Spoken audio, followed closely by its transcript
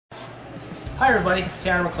Hi everybody,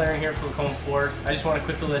 Tanner McLaren here for Lacombe Ford. I just want to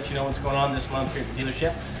quickly let you know what's going on this month here at the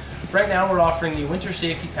dealership. Right now we're offering the Winter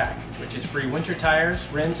Safety Package, which is free winter tires,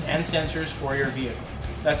 rims, and sensors for your vehicle.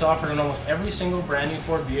 That's offered on almost every single brand new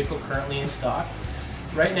Ford vehicle currently in stock.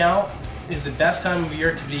 Right now is the best time of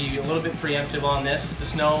year to be a little bit preemptive on this. The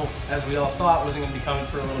snow, as we all thought, wasn't going to be coming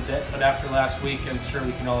for a little bit, but after last week, I'm sure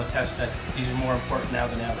we can all attest that these are more important now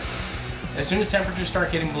than ever. As soon as temperatures start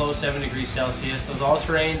getting below 7 degrees Celsius, those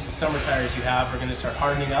all-terrains summer tires you have are going to start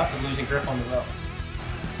hardening up and losing grip on the road.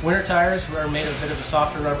 Winter tires are made of a bit of a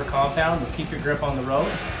softer rubber compound that keep your grip on the road.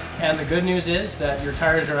 And the good news is that your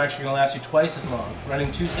tires are actually going to last you twice as long.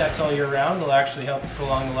 Running 2 sets all year round will actually help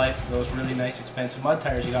prolong the life of those really nice expensive mud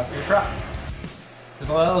tires you got for your truck. As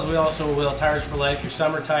well as we also will Tires for Life your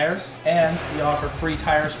summer tires, and we offer free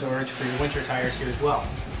tire storage for your winter tires here as well.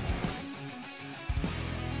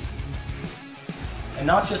 And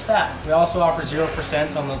not just that, we also offer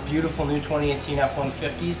 0% on those beautiful new 2018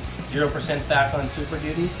 F-150s, 0% back on Super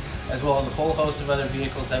Duties, as well as a whole host of other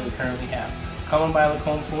vehicles that we currently have. Come on by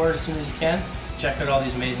Lacombe Ford as soon as you can to check out all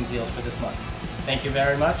these amazing deals for this month. Thank you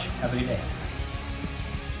very much. Have a good day.